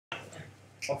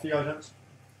Off you go, gents.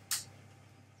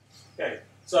 Okay,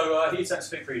 so Heat Sense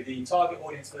Victory, the target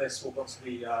audience for this will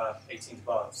obviously be 18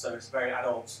 above, so it's a very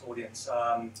adult audience,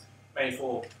 mainly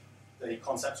for the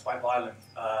concept's quite violent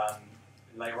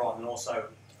later on, and also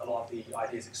a lot of the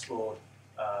ideas explored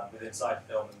within inside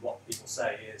the film, and what people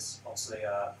say is obviously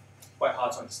quite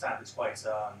hard to understand. It's quite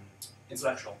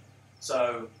intellectual.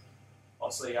 So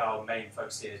obviously our main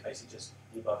focus here is basically just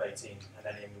the above 18, and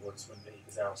any in the audience wouldn't be,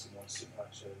 because they're obviously more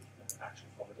supernatural action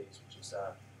comedies, which is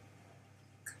the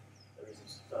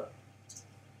reasons. So,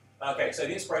 okay, so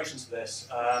the inspirations for this,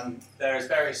 there is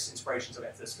various inspirations I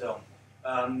get for this film.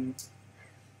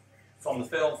 From the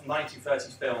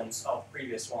 1930s films of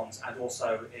previous ones, and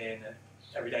also in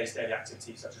everyday's daily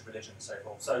activities such as religion and so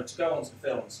forth. So to go on to the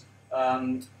films,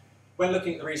 when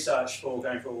looking at the research for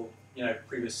going for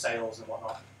previous sales and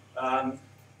whatnot,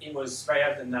 it was very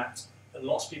evident that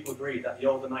lots of people agreed that the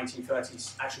older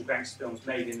 1930s actual gangster films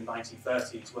made in the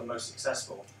 1930s were the most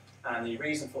successful. And the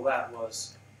reason for that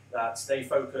was that they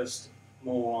focused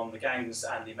more on the gangs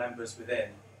and the members within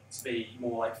to be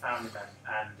more like family men,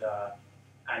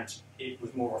 and it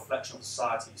was more a reflection of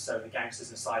society. So the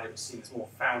gangsters inside it were seen as more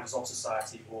founders of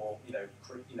society, or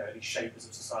at least shapers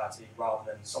of society,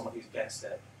 rather than someone who's against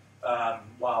it.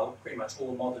 While pretty much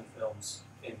all modern films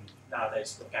in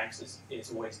nowadays for gangsters is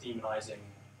always demonising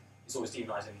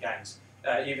gangs.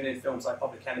 Even in films like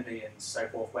Public Enemy and so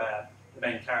forth, where the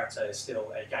main character is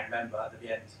still a gang member, at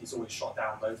the end he's always shot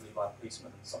down locally by a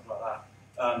policeman and something like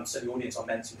that. So the audience are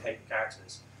meant to hate the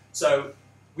characters. So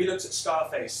we looked at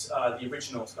Scarface, the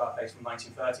original Scarface from the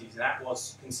 1930s, and that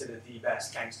was considered the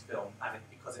best gangster film,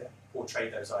 because it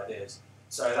portrayed those ideas.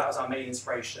 So that was our main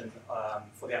inspiration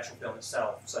for the actual film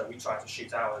itself. So we tried to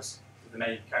shoot ours with the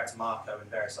main character Marco and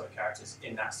various other characters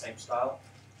in that same style.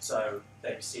 So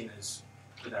they'd be seen as,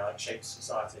 like shapes of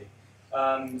society.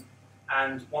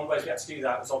 And one of the ways we had to do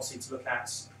that was obviously to look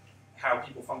at how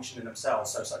people function in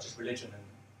themselves, so such as religion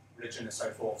and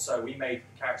so forth. So we made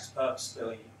the characters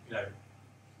purposefully,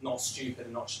 not stupid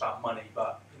and not just about money,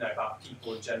 but about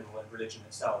people in general and religion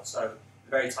itself. So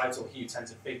the very title, He Who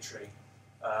Tends a Fig Tree,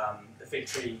 the fig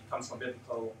tree comes from a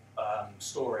biblical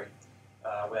story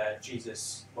where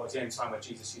Jesus, it's the only time where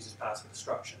Jesus uses powers for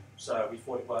destruction. So we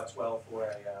thought it worked well for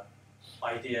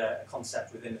a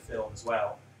concept within the film as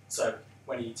well. So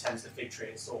when he tends the fig tree,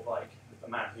 it's sort of like the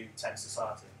man who tends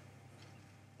society.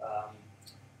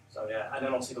 So yeah, and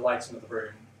then obviously the lighting of the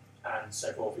room and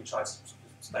so forth, we tried to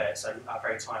display it. So at the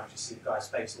very time, you see the guy's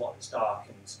face, a lot of it's dark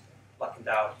and blackened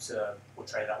out to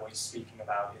portray that what he's speaking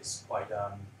about is quite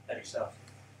heavy stuff.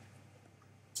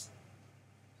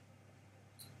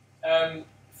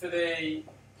 For the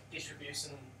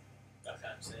distribution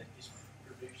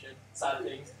side of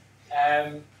things,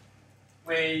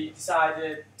 we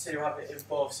decided to have it in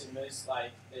both cinemas,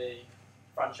 like the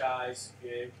franchise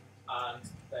view, and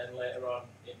then later on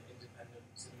in independent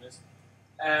cinemas.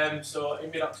 So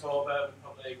in mid-October,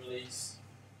 we'll probably release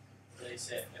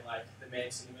it in like the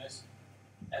main cinemas,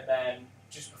 and then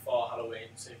just before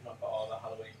Halloween, so you've not got all the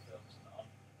Halloween films on.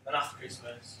 And then after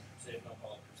Christmas, so you've not got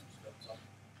all the Christmas films on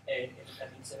in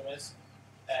independent cinemas,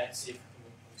 to see if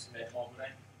we can make more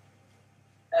money.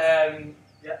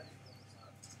 Yeah.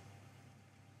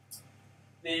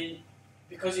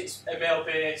 Because it's a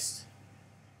male-based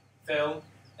film,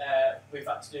 we've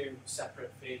had to do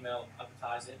separate female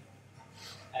advertising,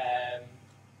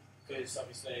 because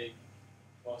obviously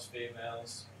most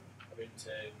females are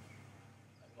into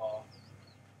more,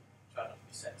 trying not to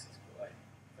be sexist, but like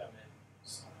feminine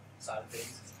side of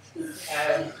things.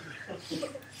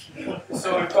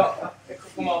 So we've got a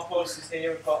couple more posters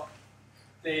here. We've got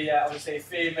the obviously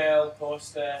female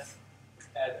poster,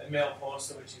 a male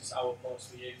poster, which is our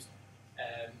poster we used.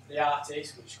 The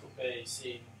artist, which could be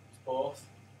seen as both,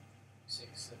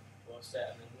 six the poster,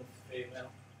 and then another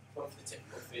female, one for the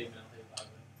typical female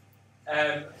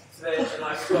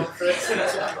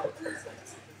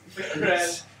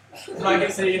for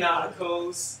magazine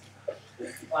articles,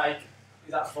 like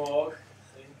is that Vogue?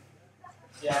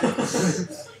 Yeah.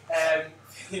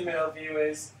 Female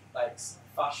viewers, like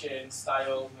fashion,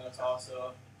 style, male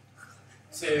torso.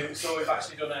 So we've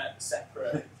actually done a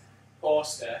separate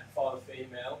poster for the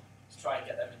female to try and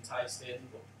get them enticed in,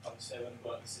 but obviously when they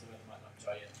go to the cinema they might not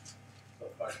enjoy it, but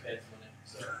they've already paid the money.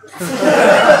 So.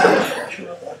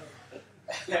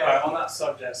 Right, on that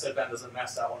subject, so Ben doesn't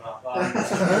mess that one up.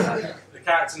 The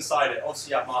characters inside it,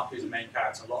 obviously you have Mark who's the main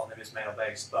character, a lot of them is male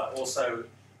based, but also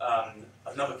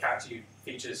another character who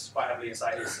features quite heavily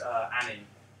inside is Annie.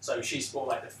 So she's more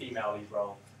like the female lead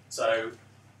role. So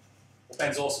what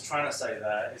Ben's also trying to say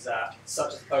there is that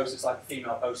such as the posters, like the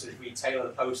female posters, we tailor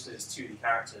the posters to the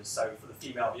characters. So for the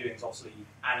female viewings, obviously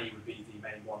Annie would be the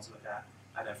main one to look at,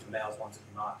 and then for the males, one to be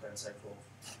Marco and so forth.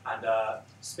 And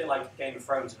it's a bit like Game of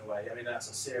Thrones in a way. I mean, that's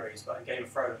a series, but in Game of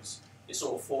Thrones, it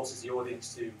sort of forces the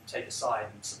audience to take a side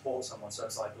and support someone. So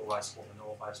it's like, oh, I support the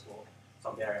North, I support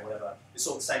Targaryen, whatever. It's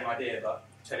sort of the same idea, but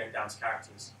turning it down to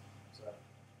characters. So,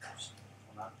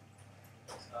 on that.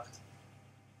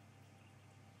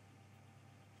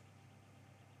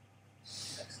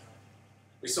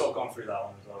 We sort of gone through that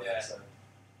one as well. Yeah. So.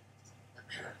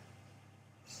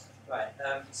 Right,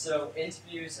 so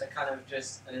interviews are kind of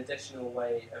just an additional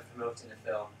way of promoting a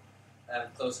film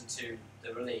closer to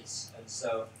the release. And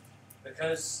so,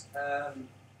 because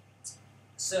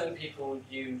certain people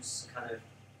use kind of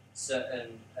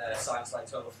certain sites like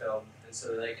Total Film, and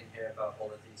so they can hear about all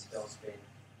of these films being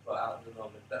put out at the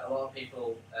moment, but a lot of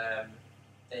people,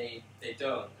 they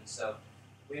don't. And so,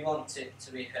 we want it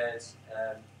to be heard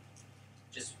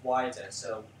just wider.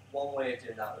 So, one way of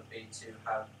doing that would be to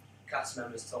have cast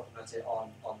members talking about it on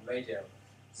radio,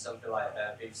 something like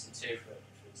BBC Two, for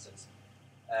instance.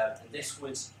 And this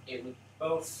would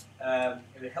both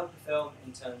it would help the film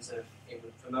in terms of it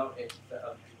would promote it for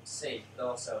other people to see, but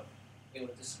also they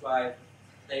would describe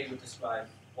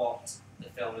what the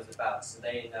film is about, so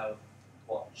they know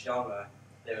what genre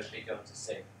they would be going to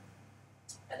see.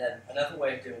 And then another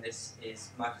way of doing this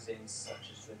is magazines,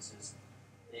 such as, for instance,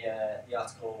 the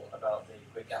article about the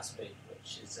Great Gatsby,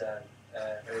 which is a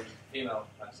very female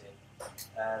magazine.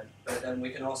 But then we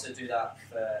can also do that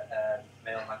for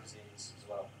male magazines as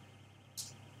well.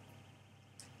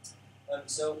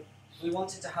 So we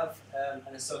wanted to have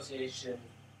an association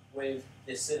with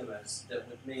the cinemas that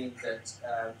would mean that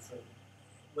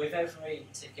with every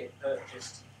ticket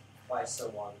purchased by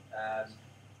someone,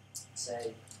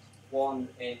 say 1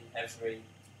 in every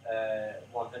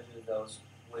 100 of those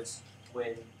would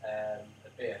win a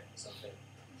beer or something.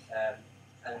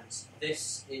 And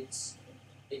this, it's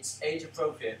age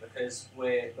appropriate because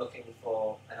we're looking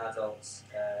for an adult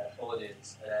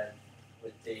audience, and then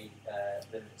with the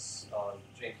limits on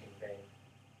drinking being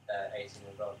 18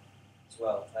 and above as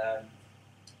well.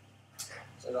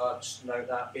 So I'll just note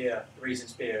that beer, the reason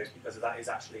it's beer is because that is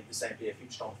actually the same beer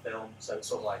featured on film, so it's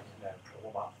sort of like, a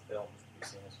warm-up for the film for you've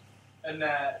seen it. And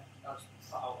I'll just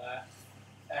put out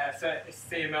there, for a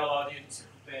female audience, it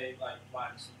would be like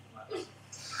wine, something like that.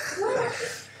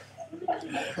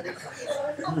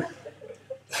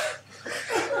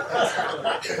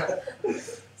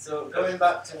 So going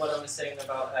back to what I was saying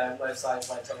about websites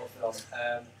like Total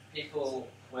Film, people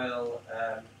will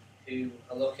who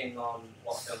are looking on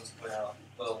what films are coming out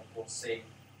will see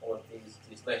all of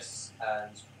these lists,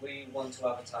 and we want to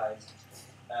advertise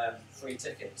free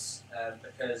tickets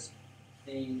because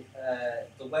the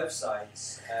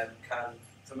websites can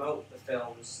promote the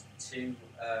films to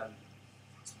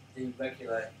the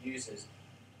regular users,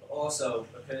 but also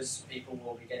because people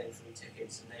will be getting free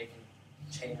tickets and they can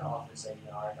chain it off and say,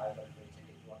 I got a free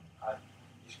ticket,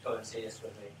 you should come and see this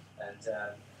with me, and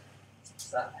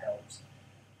so that helps.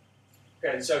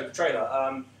 Okay, so the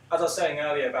trailer. As I was saying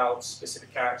earlier about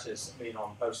specific characters being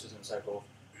on posters and so forth,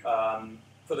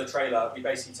 for the trailer, we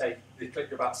basically take the clip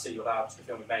you're about to see without the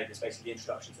film we made is basically the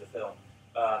introduction to the film.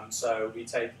 So we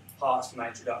take parts from that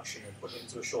introduction and put it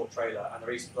into a short trailer, and the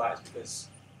reason for that is because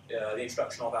the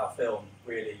introduction of our film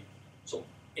really sort of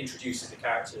introduces the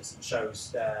characters and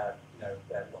shows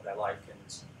what they're like,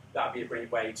 and that would be a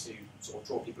brilliant way to sort of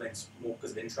draw people in more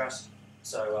because of interest.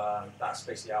 So that's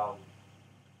basically our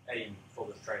aim for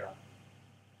the trailer.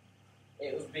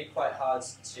 It would be quite hard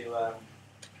to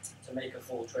make a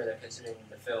full trailer considering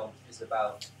the film is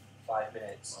about 5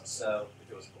 minutes. So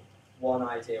one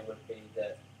idea would be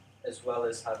that as well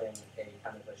as having a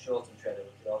kind of a shortened trailer,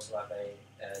 we could also have a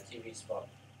TV spot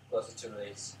closer to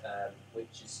release,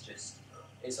 which is just,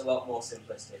 it's a lot more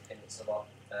simplistic and it's a lot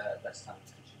less time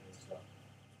consuming as well.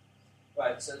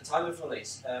 Right, so the time of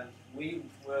release. We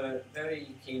were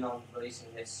very keen on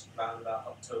releasing this around about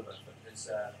October because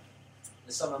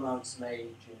the summer months, May,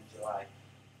 June, July,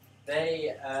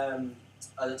 they are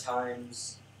the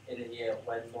times in a year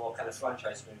when more kind of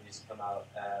franchise movies come out,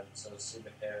 so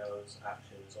superheroes,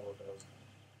 actions, all of those.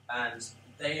 And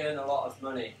they earn a lot of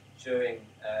money during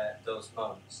those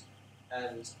months.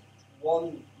 And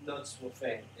one noticeable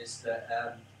thing is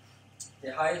that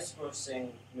the highest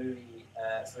grossing movie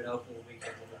for an opening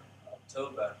weekend in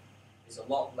October is a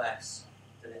lot less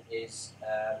than it is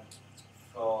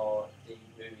for the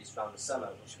movies around the summer,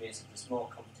 which means that there's more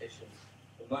competition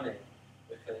for money,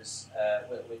 because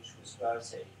which was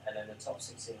Gravity, and then the top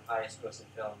 16 highest grossing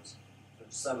films from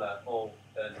summer all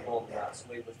earn more than that, so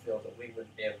we would feel that we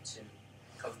wouldn't be able to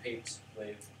compete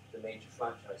with the major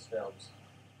franchise films.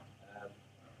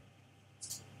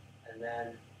 And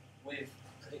then with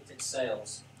predicted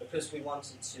sales, because we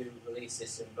wanted to release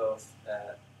this in both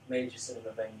major cinema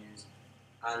venues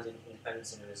and in independent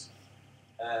cinemas,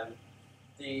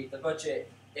 the budget,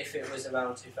 if it was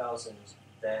around 2,000,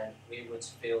 then we would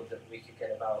feel that we could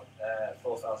get about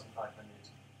 4,500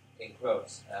 in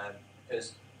gross,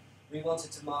 because we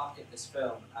wanted to market this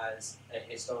film as a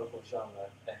historical genre,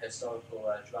 a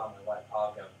historical drama like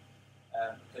Argo,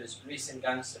 because recent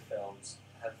gangster films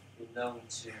have been known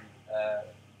to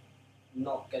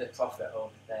not get a profit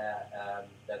over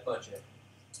their budget.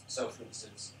 So, for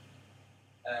instance,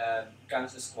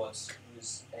 Gangster Squads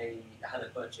had a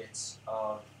budget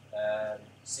of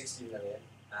 60 million,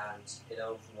 and it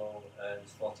overall earned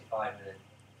 45 million.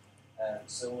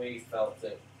 So we felt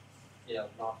that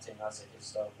marketing as a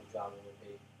historical drama would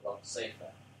be a lot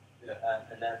safer. Yeah.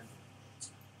 And then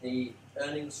the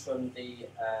earnings from the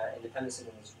independent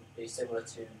cinemas would be similar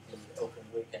to the opening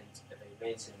weekend of a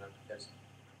main cinema, because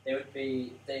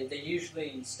they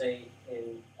usually stay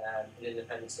in an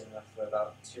independent cinema for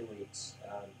about 2 weeks,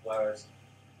 whereas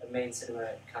a main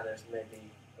cinema kind of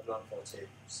maybe a month or two.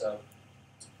 So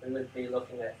we would be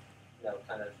looking at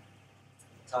kind of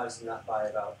timesing that by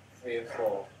about 3 or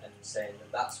 4 and saying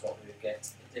that that's what we would get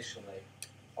additionally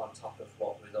on top of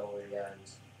what we'd already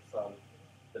earned from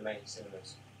the main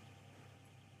cinemas.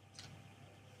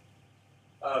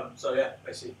 So yeah,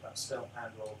 basically that's film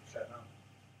and we'll show it now.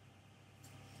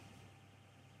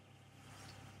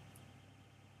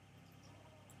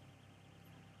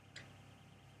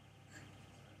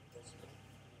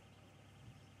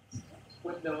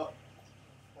 Window.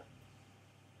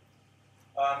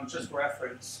 Just for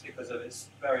reference, because of it's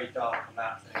very dark on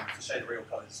that thing, to show the real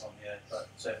colours on here, but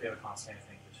so if you ever can't see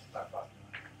anything, just back up.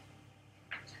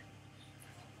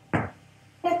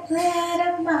 That glad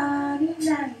about in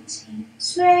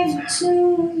 1922.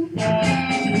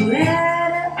 You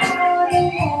let all the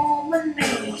woman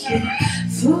make you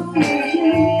fool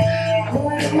you.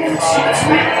 Boy, won't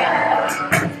you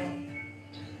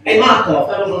Hey Marco, I've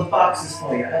got all those boxes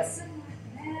for you.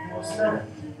 What's that?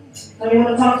 Don't you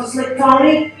want to talk to Slick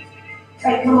Tony?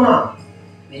 Hey, come on.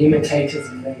 The imitators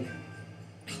are made.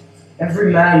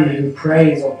 Every man who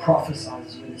prays or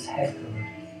prophesies with his head covered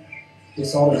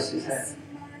dishonors his head.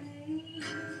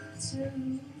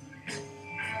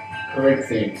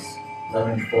 Corinthians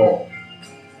 11:4.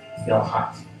 Your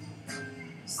hat.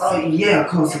 Oh yeah,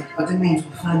 of course, I didn't mean to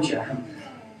offend you.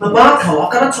 But Marco,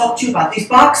 I've got to talk to you about these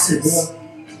boxes.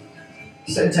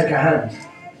 Sit and take a hand.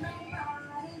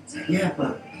 Yeah,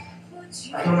 but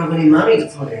I don't have any money to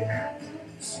put in.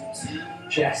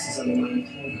 Jess is under my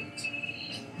employment.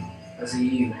 As are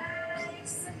you.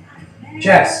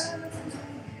 Jess!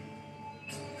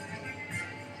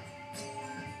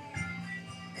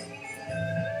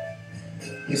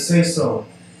 You say so,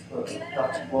 but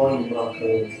after warning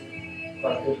Marco,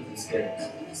 quite good at this game.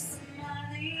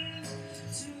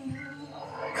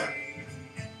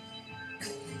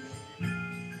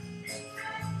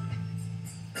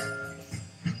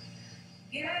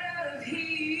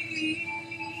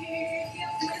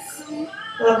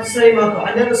 I have to say, Marco,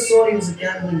 I never saw you as a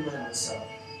gambling man myself.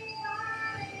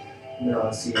 Now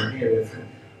I see you here with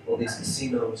all these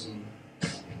casinos and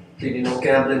clearly no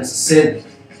gambling's a sin.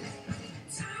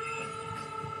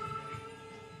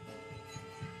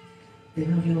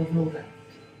 Then how do you not know that?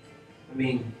 I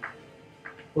mean,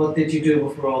 what did you do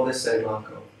before all this, eh,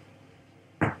 Marco?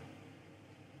 I'm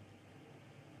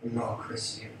not a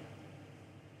Christian.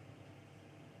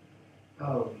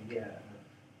 Oh, yeah.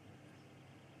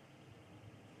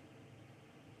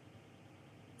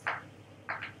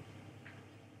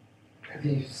 Have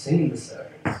you seen the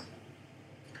circus?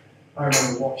 I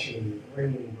remember watching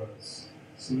Ringling Brothers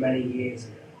so many years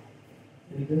ago.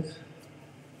 Any good?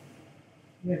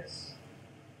 Yes.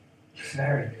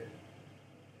 Very good.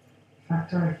 In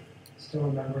fact, I still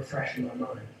remember fresh in my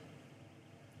mind.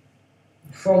 The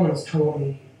performance taught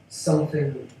me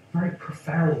something very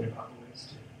profound about the ways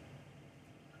to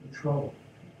control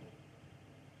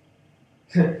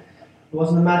people. It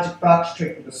wasn't a magic box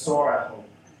trick with a saw at home.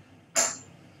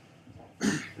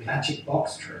 Magic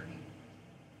box trick.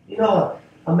 You know,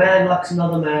 a man locks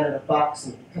another man in a box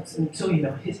and puts until you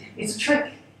know it's a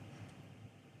trick.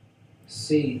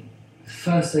 See, the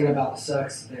first thing about the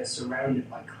circus is they're surrounded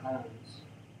by clowns.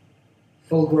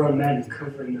 Full-grown men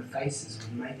covering their faces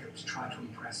with makeup to try to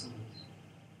impress others.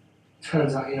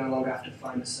 Turns out you no longer have to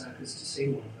find a circus to see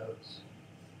one of those.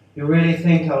 You really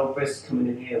think I'll risk coming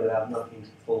in here without nothing to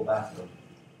fall back on?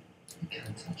 You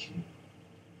can't touch me.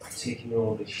 taking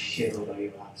all this shit, although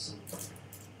you have something.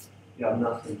 You have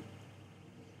nothing.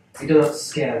 You do not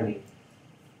scare me.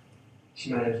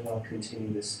 She might as well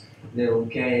continue this little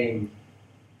game.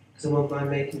 Because I won't mind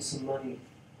making some money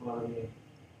while I'm here.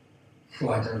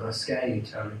 Why don't I scare you,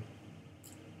 Tony?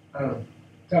 Oh,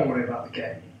 don't worry about the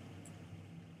game.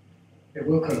 It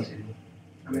will continue.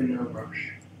 I'm in no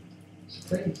rush. So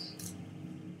please,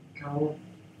 go on.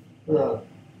 Well,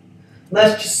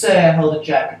 let's just say I hold a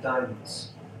jack of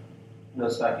diamonds.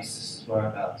 Knows about your sister's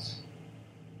whereabouts.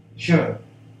 Sure,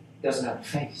 doesn't have a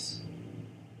face.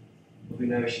 But we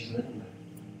know she's living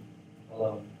there.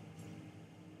 Alone.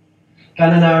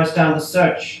 Kinda narrows down the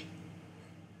search.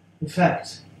 In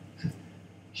fact,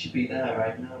 she'd be there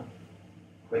right now.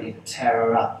 Ready to tear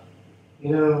her up.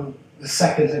 You know, the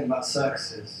second thing about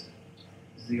circuses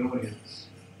is the audience.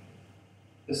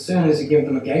 As soon as you give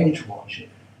them a game to watch, it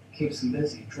keeps them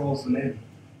busy, draws them in.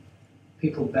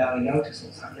 People barely notice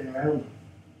what's happening around them.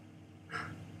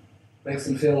 Makes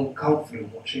them feel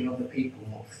confident watching other people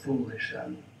more foolish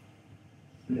than them.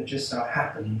 And it just so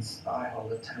happens that I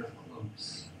hold a 10 of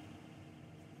clubs.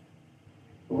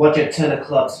 But what your 10 of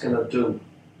clubs gonna do?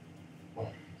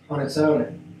 On its own,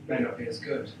 it may not be as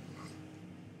good.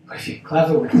 But if you're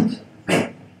clever with it,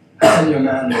 I sent your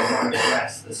man the wrong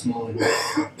address this morning.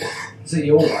 It's at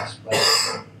your wife's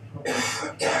place. Probably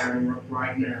tearing her up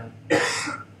right now.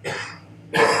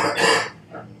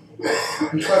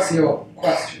 And to answer your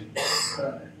question,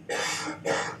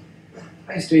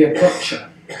 I used to be a butcher.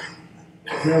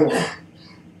 No one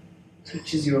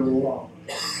teaches you a lot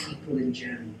of people in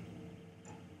general.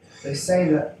 They say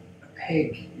that a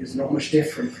pig is not much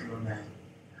different from a man.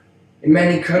 In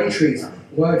many countries, the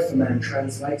word for man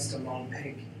translates to long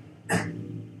pig.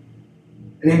 And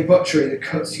in butchery, the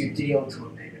cuts you deal to a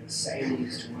pig are the same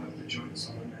used to work the joints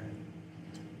on a man.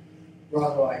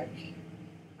 Rather like,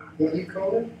 what do you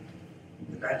call it?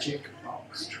 The magic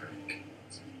box trick.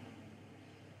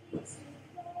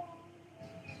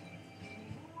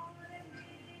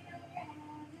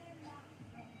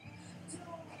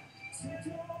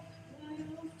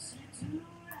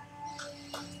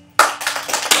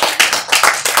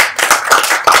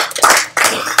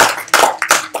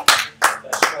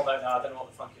 I don't know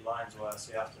what the funky lines were,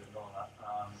 so you have to ignore that.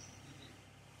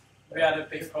 We had a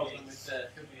big problem with the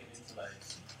Cubian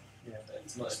interlace. Yeah,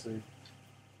 it's mostly.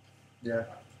 Yeah.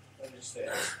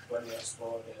 When you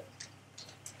explored it.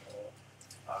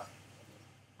 Are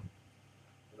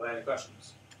there any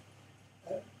questions? I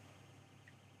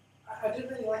didn't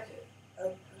really like it.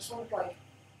 I just wondered, like,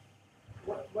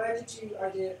 where did you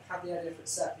have the idea for it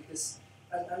set? Because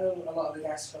I know a lot of the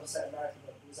Gangster films set in America,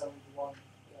 but there was only the one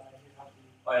who had the...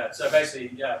 Oh yeah, so basically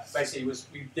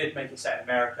we did make it set in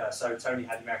America, so Tony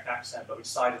had the American accent, but we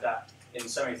decided that in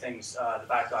so many things, the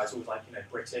bad guys always like,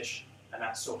 British, and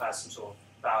that sort of has some sort of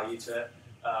value to it.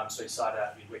 So we decided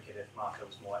that would be wicked if Marco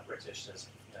was more like British, as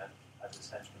his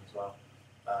henchman as well.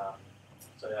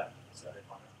 So yeah, that's how they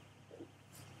find out.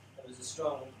 There was a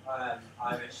strong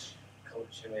Irish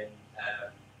culture in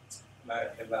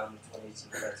America around the 20s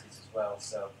and 30s as well,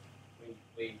 so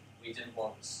we didn't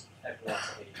want everyone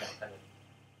to be kind of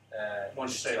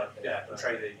Once you say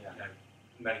portray the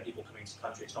many people coming to the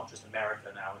country, it's not just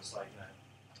America now. It's like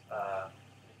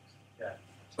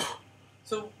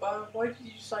So why did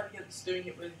you decide against doing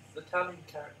it with Italian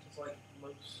characters like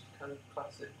most kind of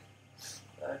classic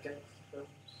gangster films?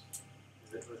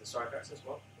 Is it with the side characters?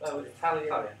 What? With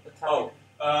Italian.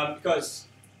 Because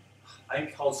I think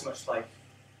it holds too much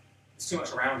there's too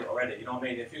much around it already. You know what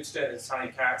I mean? If you were to do it as an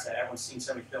Italian character, everyone's seen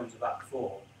so many films of that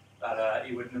before that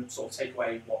it would sort of take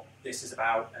away what this is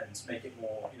about and make it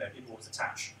more. People would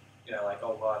attach.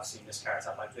 I've seen this character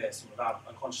act like this, and without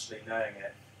unconsciously knowing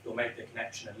it, you'll make the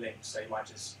connection and link. So you might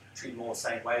just treat them all the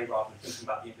same way rather than thinking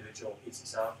about the individual piece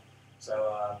itself.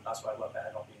 So that's why it worked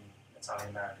better not being Italian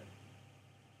American.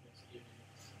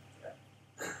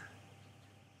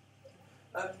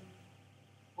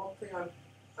 One thing I'm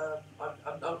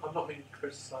not meaning to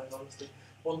criticise, honestly.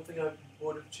 One thing I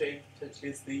would have changed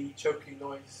potentially is the choking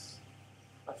noise.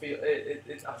 I feel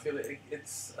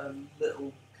it's a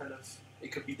little kind of,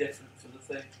 it could be different for the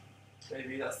thing.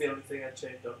 Maybe that's the only thing I'd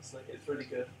change, honestly. It's really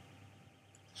good.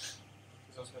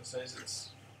 Because I was going to say is it's...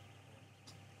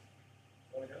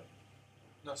 There we go.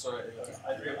 No, sorry.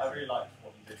 I really liked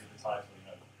what you did with the title,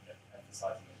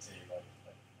 emphasising the T, like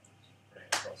putting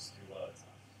it across 2 words.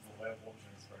 What was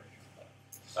your inspiration for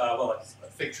that?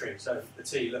 A fig tree. So the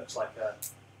T looks like a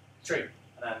tree,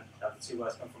 and then the 2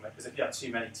 words come from it. Because if you have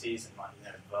too many T's, it might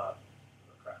verb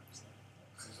crap.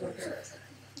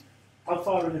 How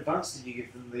far in advance did you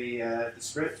give them the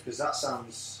script? Because that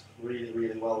sounds really,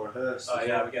 really well rehearsed.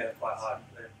 Yeah, we get it quite hard,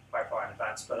 quite far in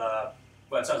advance. But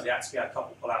in terms of the acts, we had a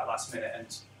couple pull out last minute, and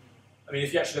I mean,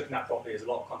 if you're actually looking at that properly, there's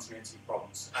a lot of continuity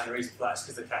problems, and the reason for that is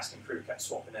because the cast and crew kept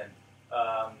swapping in,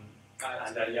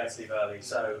 and you had to leave early.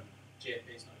 So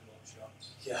JP's not in one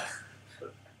shots. yeah,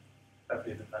 but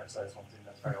hopefully the next day something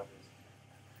that's very obvious.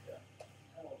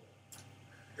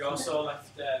 We also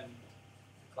left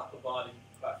clapperboard in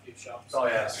quite a few shops. Oh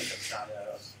yeah, I think that's that.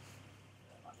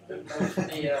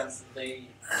 Yeah, that's.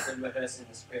 The rehearsing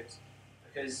the script,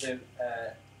 because the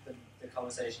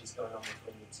conversations going on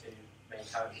between the two main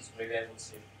characters, we were able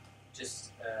to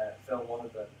just film one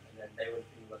of them, and then they would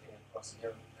be looking across the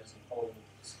other person holding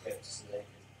the script, so they could.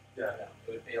 Yeah.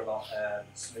 It would be a lot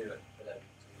smoother for them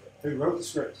to. Who wrote the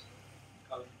script?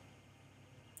 Callum.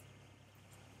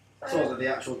 So the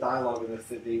actual dialogue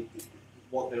and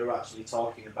what they were actually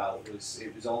talking about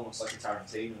was almost like a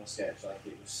Tarantino sketch. Like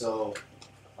it was so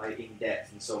like in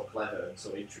depth and so clever and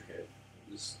so intricate.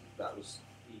 That was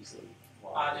easily.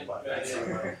 I didn't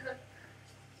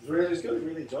really. It was good.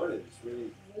 Really enjoyed it. It's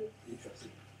really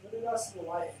interesting. With regards to the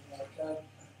lighting, like,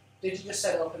 did you just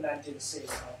set it up and then do the scene?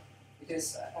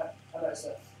 Because I noticed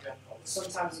that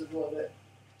sometimes it's a little bit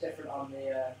different on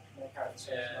the main character's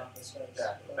face.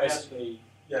 Yeah. Basically.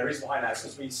 Yeah, the reason behind that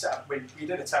is because we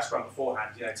did a test run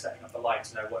beforehand, setting up the light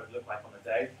to know what it would look like on the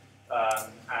day,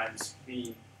 and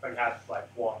we only had like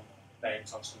one main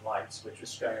tungsten light, which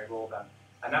was going over all of them,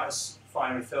 and that was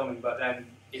fine with filming. But then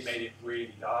it made it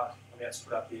really dark, and we had to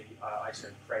put up the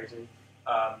ISO crazy.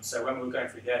 So when we were going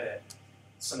through the edit,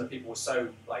 some of the people were so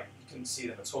like you couldn't see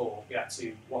them at all. We had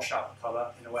to wash out the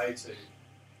colour in a way to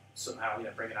somehow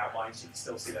bring it out line so you could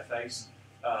still see their face.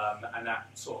 And that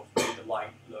sort of made the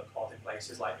light look odd in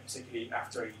places, like particularly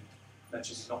after he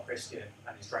mentions he's not Christian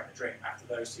and he's drank the drink. After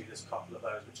those two, there's a couple of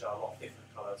those which are a lot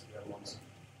different colour to the other ones.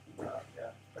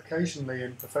 Occasionally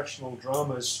in professional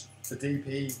dramas, the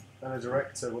DP and a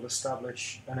director will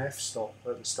establish an f-stop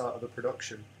at the start of the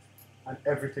production, and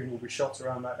everything will be shot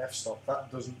around that f-stop.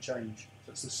 That doesn't change.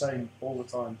 So it's the same all the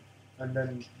time. And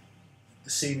then the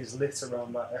scene is lit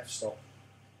around that f-stop.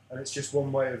 And it's just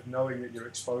one way of knowing that your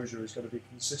exposure is going to be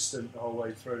consistent the whole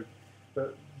way through.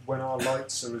 But when our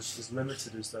lights are as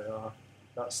limited as they are,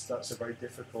 that's a very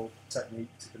difficult technique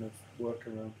to kind of work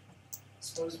around. I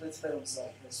suppose with films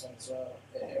like this one as well,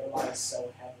 it relies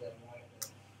so heavily on light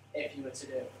that if you were to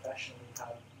do it professionally,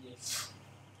 you'd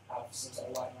have some sort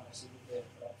of light management you did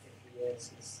for like 50 years.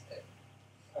 Because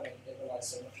it relies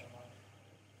so much on light.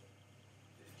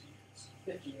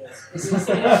 50 years.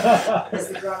 It's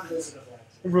the grand wizard of light.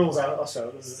 It rules out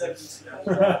ourselves.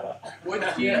 Why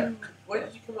did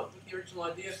you come up with the original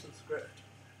idea for the script?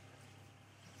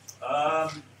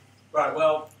 Right,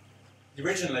 well,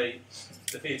 originally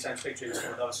the Theatre Tense Picture was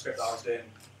from another script that I was doing,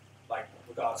 like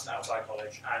regards to outside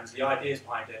college, and the ideas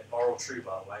behind it are all true,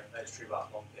 by the way. It's true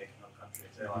about Long Pig in other countries.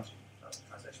 They're actually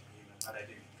translation for human, and they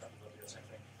do the same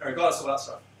thing. And regardless of that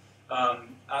stuff,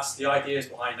 as the ideas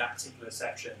behind that particular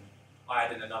section, I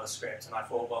had in another script, and I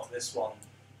thought, well, for this one,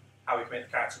 how we can make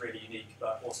the character really unique,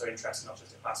 but also interesting, not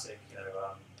just a classic,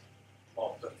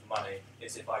 well, looking for money,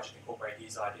 is if I just incorporate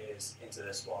these ideas into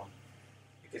this one,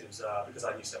 because it was because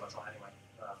I knew so much on anyway,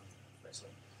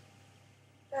 basically.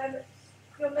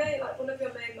 One of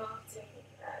your main marketing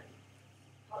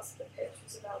parts of the pitch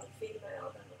was about the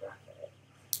female demographic.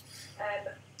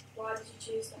 Why did you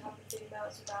choose to have the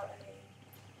females without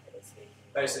any speaking?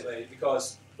 Basically,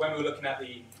 because when we were looking at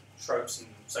the tropes and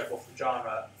so forth for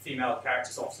genre, female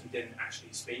characters often didn't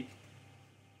actually speak,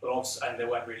 but also, and they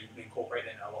weren't really incorporated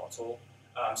in it a lot at all.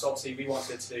 So obviously we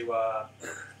wanted to,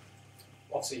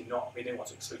 we didn't want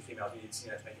to exclude females. We needed to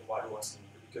make it wide audience, and it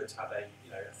would be good to have a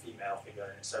female figure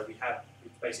in it. So we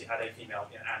basically had a female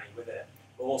Annie with it,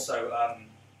 but also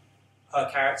her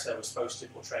character was supposed to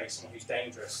portray someone who's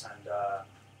dangerous and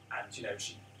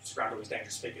she's around all these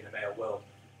dangerous figure in the male world.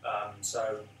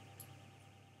 So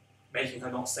making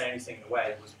her not say anything in a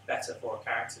way was better for her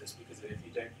characters, because if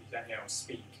you don't hear them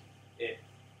speak, it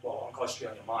unconsciously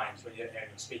on your mind, when you don't hear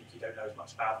them speak, you don't know as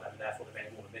much about them, and therefore they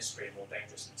make more of a mystery and more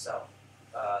dangerous in itself.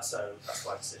 So that's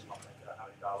why I decided not to make her have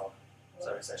any dialogue.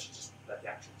 So instead she just led the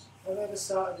actions. Well, at the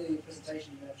start of the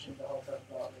presentation you mentioned the whole talk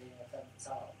about the femme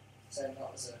fatale, saying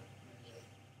that was a major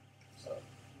sort of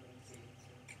theme.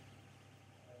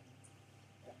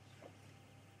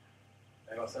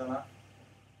 Anyone say that?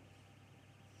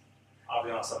 I'll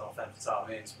be honest, I don't know what femme fatale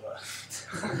means, but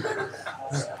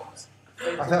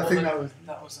I think that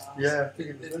was. Yeah, I think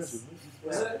it was.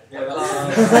 Was it? Yeah.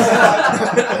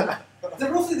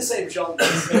 They're roughly the same genre. I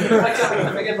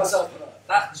can't forgive myself for that.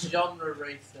 That's genre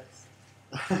racist.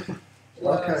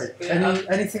 Okay.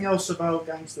 Anything else about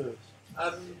Gangsters?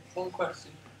 One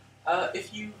question.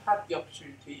 If you had the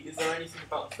opportunity, is there anything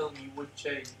about the film you would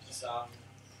change?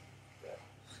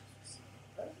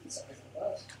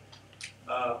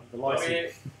 The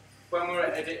lighting. When we were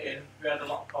editing, we had a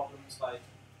lot of problems, like,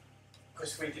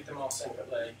 because we did them all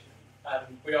separately,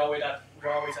 and we always had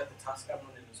the task cam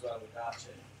running as well with Archie.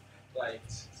 Like,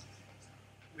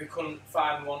 we couldn't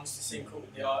find ones to sync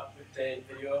up with the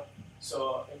video,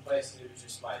 so in places it was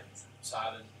just like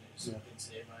silent, and it just didn't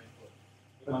seem right.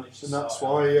 But we managed to And that's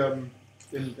sort it out.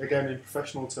 why, again, in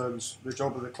professional terms, the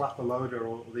job of the clapper loader,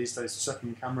 or these days the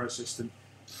second camera assistant,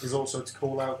 is also to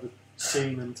call out the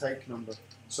scene and take number.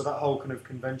 So that whole kind of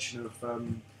convention of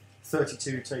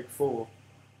 32 take 4,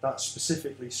 that's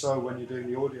specifically so when you're doing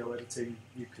the audio editing,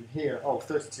 you can hear,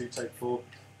 32 take 4,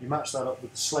 you match that up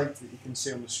with the slate that you can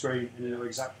see on the screen and you know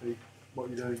exactly what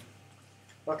you're doing.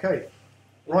 Okay,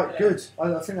 right, good.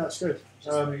 I think that's good.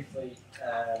 Just briefly,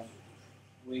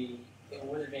 it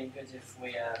would have been good if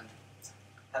we had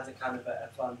a kind of a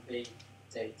plan B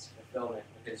date for filming,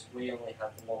 because we only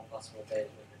had the one possible date that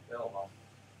we could film on,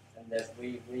 and then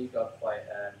we got quite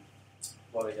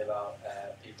worried about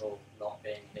people not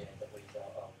being here, that we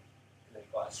thought, oh, it's going to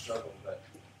be quite a struggle, but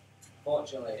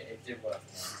fortunately it did work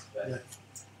out, but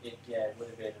it would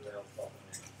have been a real problem.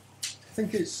 I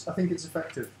think it's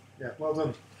effective. Yeah, well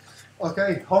done.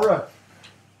 Okay, horror.